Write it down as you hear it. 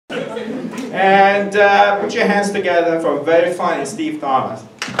And put your hands together for a very funny Steve Thomas.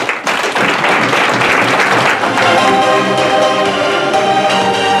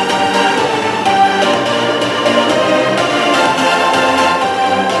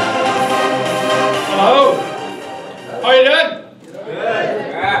 Hello. How are you doing?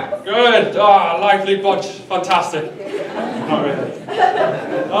 Good. Good. Ah, lively bunch. Fantastic. Not really.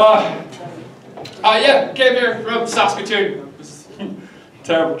 Yeah, came here from Saskatoon. It was a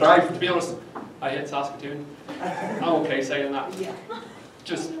terrible drive, to be honest. I hate Saskatoon. I'm okay saying that.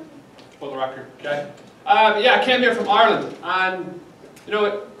 Just for the record, okay? Yeah, I came here from Ireland, and you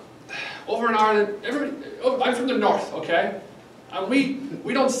know, over in Ireland, I'm from the north, okay? And we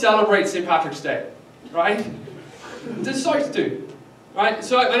don't celebrate St. Patrick's Day, right? The South do, right?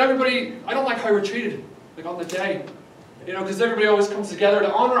 So, and everybody, I don't like how we're treated, like on the day, you know, because everybody always comes together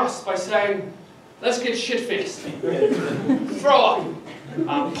to honour us by saying, let's get shit-faced, throw up,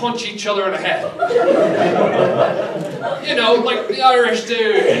 and punch each other in the head. You know, like the Irish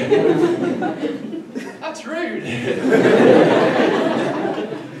do. That's rude. I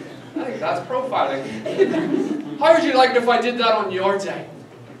think that's profiling. How would you like it if I did that on your day?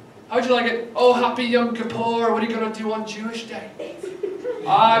 How would you like it? Oh, happy Yom Kippur, what are you going to do on Jewish Day?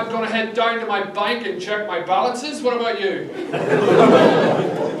 I'm going to head down to my bank and check my balances. What about you?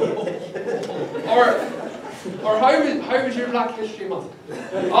 Or how was your Black History Month?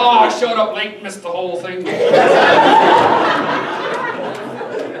 Oh, I showed up late and missed the whole thing.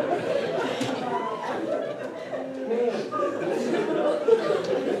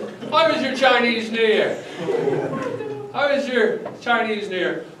 How was your Chinese New Year? How was your Chinese New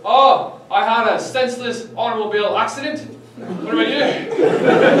Year? Oh, I had a senseless automobile accident. What about you?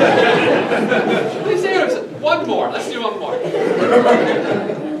 Let's see one more. Let's do one more.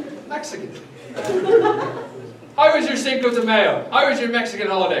 Mexican. How was your Cinco de Mayo? How was your Mexican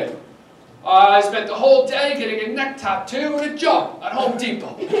holiday? I spent the whole day getting a neck tattoo and a job at Home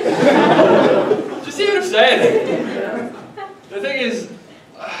Depot. Do you see what I'm saying? The thing is,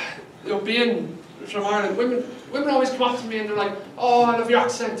 you know, being from Ireland, women always come up to me and they're like, oh, I love your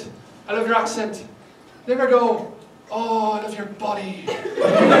accent. I love your accent. They never go, oh, I love your body.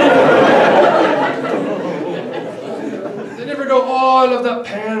 They never go, oh, I love that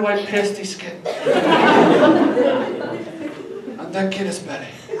pale white pasty skin. And that kid is belly.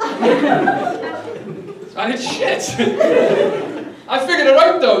 And it's shit. I figured it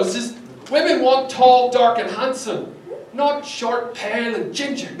out though. It's just, women want tall, dark and handsome. Not short, pale and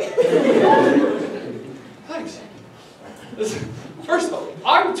ginger. Thanks. First of all,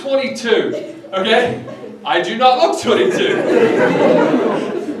 I'm 22, okay? I do not look 22.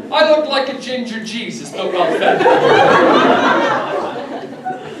 I look like a ginger Jesus, not well fed.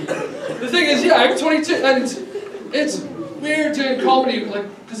 The thing is, yeah, I'm 22, and it's weird doing comedy, like,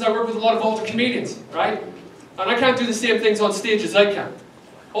 because I work with a lot of older comedians, right? And I can't do the same things on stage as I can.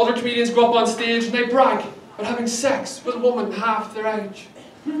 Older comedians go up on stage and they brag about having sex with a woman half their age.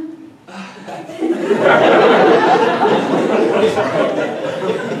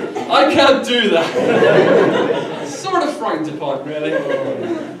 I can't do that. It's sort of frowned upon, really.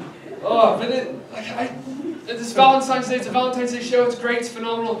 Oh, but it's Valentine's Day, it's a Valentine's Day show, it's great, it's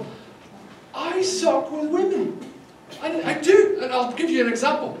phenomenal. I suck with women. I do, and I'll give you an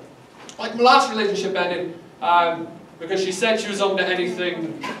example. Like my last relationship ended because she said she was open to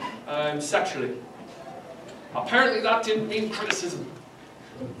anything sexually. Apparently that didn't mean criticism.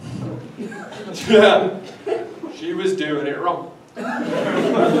 Yeah, she was doing it wrong.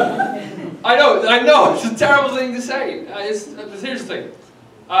 I know, it's a terrible thing to say. Here's the thing.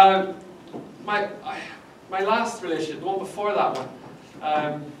 My last relationship, the one before that one,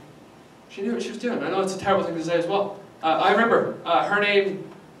 she knew what she was doing. I know it's a terrible thing to say as well. I remember her name,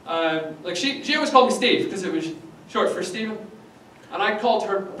 like she always called me Steve because it was short for Stephen, and I called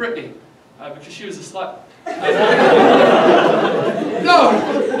her Brittany because she was a slut.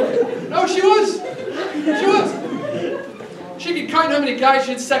 No, she was. She was. She could count how many guys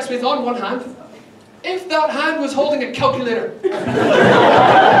she had sex with on one hand, if that hand was holding a calculator.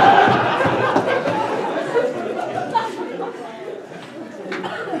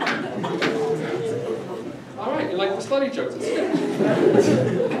 All right, you like the slutty jokes?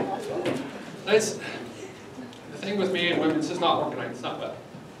 It's the thing with me and women. It's just not working out. It's not bad.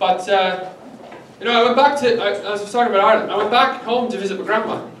 But you know, I went back to. I was talking about Ireland. I went back home to visit my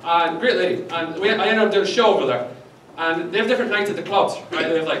grandma, and great lady. And I ended up doing a show over there. And they have different nights at the clubs, right?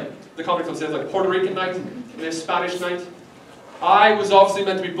 They have like the comedy clubs. They have like Puerto Rican night, and they have Spanish night. I was obviously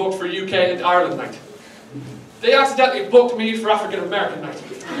meant to be booked for UK and Ireland night. They accidentally booked me for African American night.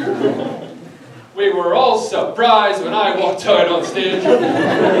 We were all surprised when I walked out on stage.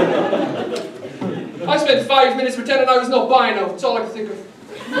 spent 5 minutes pretending I was not buying them. That's all I could think of.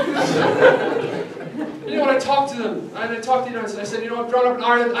 You know, when I talked to them, and I talked to you, and I said, you know, growing up in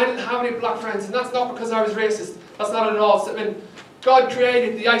Ireland, I didn't have any black friends, and that's not because I was racist. That's not at all. I mean, God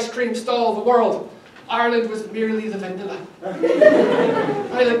created the ice cream stall of the world. Ireland was merely the vanilla.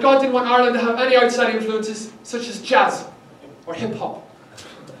 Right, like God didn't want Ireland to have any outside influences, such as jazz, or hip-hop,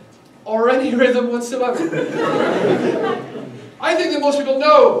 or any rhythm whatsoever. I think that most people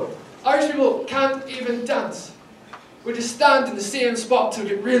know Irish people can't even dance. We just stand in the same spot till we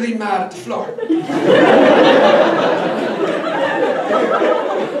get really mad at the floor.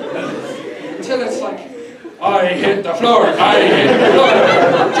 Until it's like, I hit the floor, I hit the floor.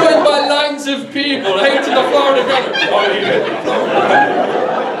 Joined by lines of people hating the floor together. I hit the floor.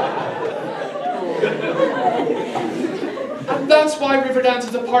 And that's why river dance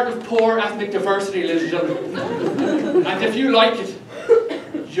is a part of poor ethnic diversity, ladies and gentlemen. And if you like it,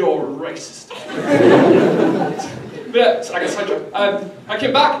 you're racist. But I guess I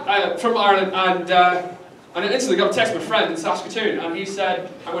came back from Ireland and I instantly got a text from a friend in Saskatoon, and he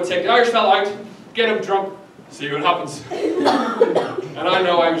said, I'm going to take the Irish fella out, get him drunk, see what happens. And I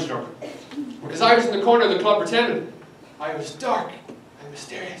know I was drunk. Because I was in the corner of the club pretending I was dark and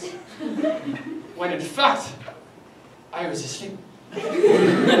mysterious. When in fact, I was asleep.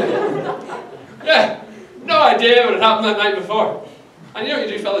 Yeah, no idea what had happened that night before. And you know what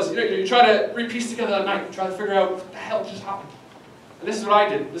you do, fellas? You try to re-piece together that night, try to figure out what the hell just happened. And this is what I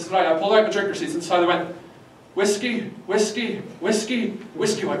did. This is what I pulled out my drink receipts and so I went, whiskey, whiskey, whiskey,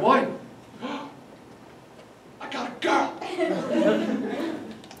 whiskey, white wine. I got a girl.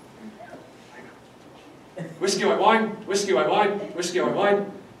 Whiskey, white wine, whiskey, white wine, whiskey, white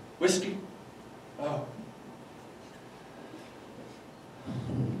wine, whiskey. Oh.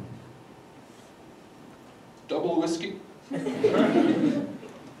 Double whiskey.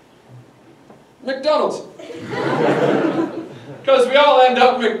 McDonald's. Because we all end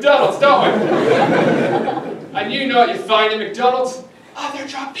up McDonald's, don't we? And you know what you find at McDonald's? Other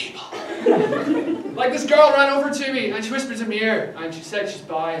drunk people. Like this girl ran over to me and she whispered in my ear and she said she's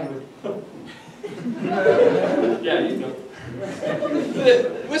bi and I went, yeah, you know.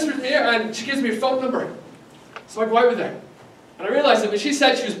 Whispered in my ear and she gives me her phone number. So I go out with her. And I realised that when she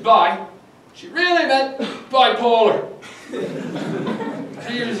said she was bi, she really meant bipolar.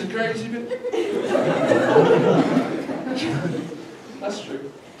 She was a crazy bit. That's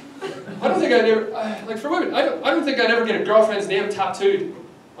true. I don't think I'd ever, like for women, I don't think I'd ever get a girlfriend's name tattooed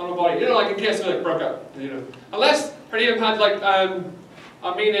on my body. You know, like in case we like broke up, you know. Unless her name had like a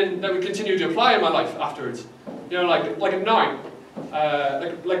meaning that would continue to apply in my life afterwards. You know, like a noun.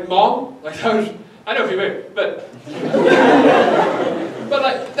 Like mom, like that would, I know if you weird, but but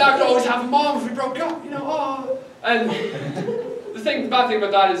like that would always have a mom if we broke up, you know, oh. And the bad thing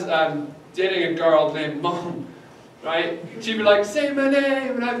about that is dating a girl named Mom, right? She'd be like, say my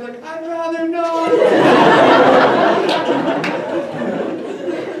name, and I'd be like, I'd rather not.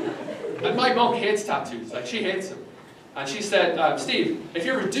 And my mom hates tattoos, like she hates them. And she said, Steve, if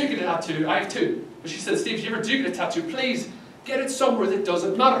you ever do get a tattoo, I have two. But she said, Steve, if you ever do get a tattoo, please get it somewhere that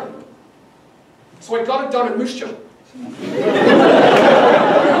doesn't matter. So I got it done in Moose Jaw.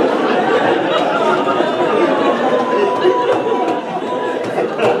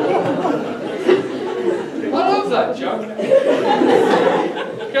 I love that joke.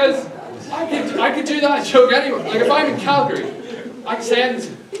 Because I could do that joke anywhere. Like if I'm in Calgary, I can say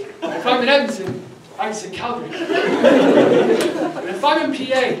Edmonton. If I'm in Edmonton, I can say Calgary. And if I'm in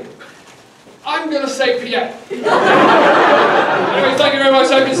PA, I'm going to say PA. Anyway, thank you very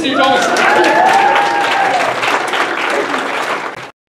much. I've been Steve Thomas.